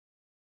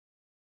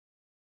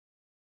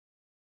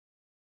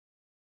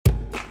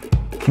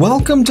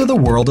Welcome to the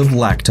world of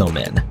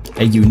Lactomin,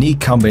 a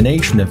unique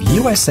combination of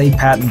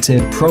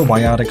USA-patented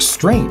probiotic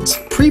strains,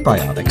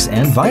 prebiotics,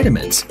 and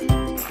vitamins.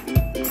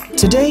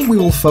 Today we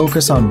will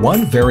focus on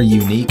one very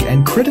unique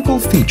and critical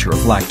feature of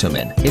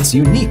Lactomin, its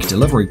unique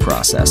delivery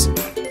process.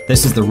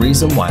 This is the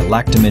reason why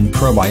Lactomin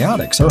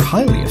probiotics are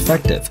highly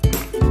effective.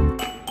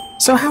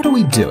 So how do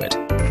we do it?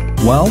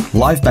 Well,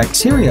 live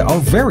bacteria are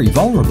very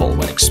vulnerable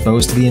when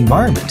exposed to the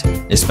environment,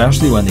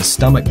 especially when the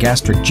stomach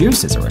gastric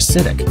juices are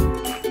acidic.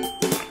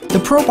 The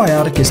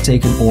probiotic is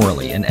taken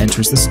orally and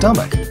enters the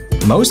stomach.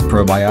 Most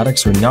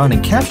probiotics are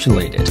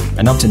non-encapsulated,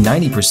 and up to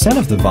 90%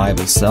 of the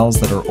viable cells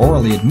that are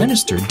orally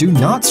administered do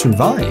not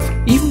survive,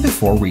 even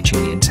before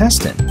reaching the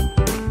intestine.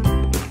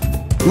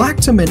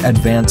 Lactomin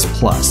Advance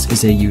Plus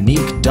is a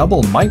unique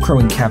double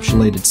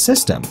microencapsulated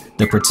system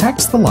that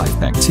protects the live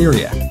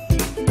bacteria.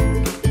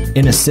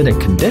 In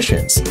acidic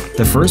conditions,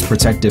 the first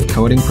protective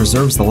coating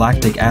preserves the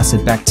lactic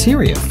acid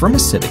bacteria from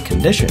acidic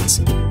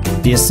conditions.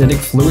 The acidic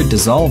fluid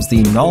dissolves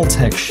the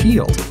null-tech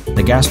shield,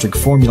 the gastric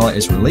formula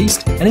is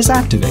released and is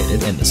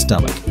activated in the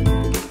stomach.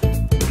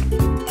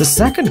 The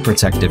second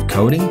protective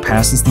coating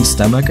passes the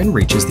stomach and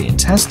reaches the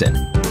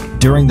intestine.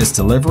 During this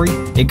delivery,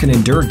 it can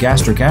endure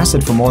gastric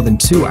acid for more than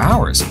 2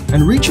 hours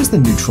and reaches the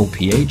neutral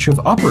pH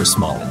of upper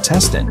small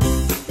intestine.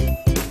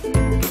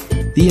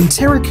 The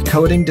enteric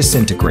coating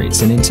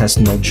disintegrates in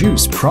intestinal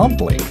juice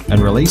promptly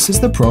and releases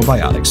the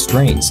probiotic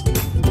strains.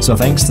 So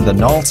thanks to the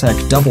null-tech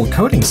double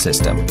coating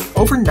system,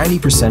 over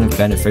 90% of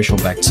beneficial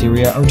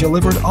bacteria are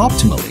delivered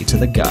optimally to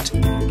the gut.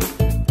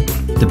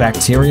 The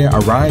bacteria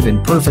arrive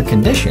in perfect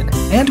condition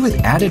and with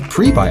added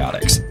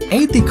prebiotics,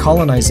 aid the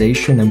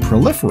colonization and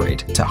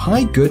proliferate to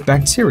high good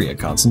bacteria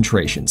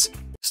concentrations.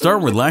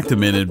 Start with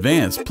Lactomin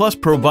Advance plus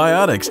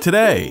probiotics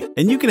today,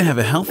 and you can have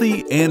a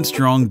healthy and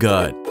strong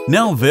gut.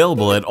 Now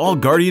available at all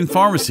Guardian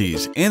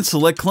pharmacies and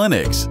select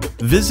clinics.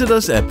 Visit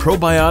us at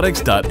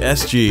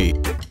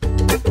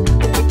probiotics.sg.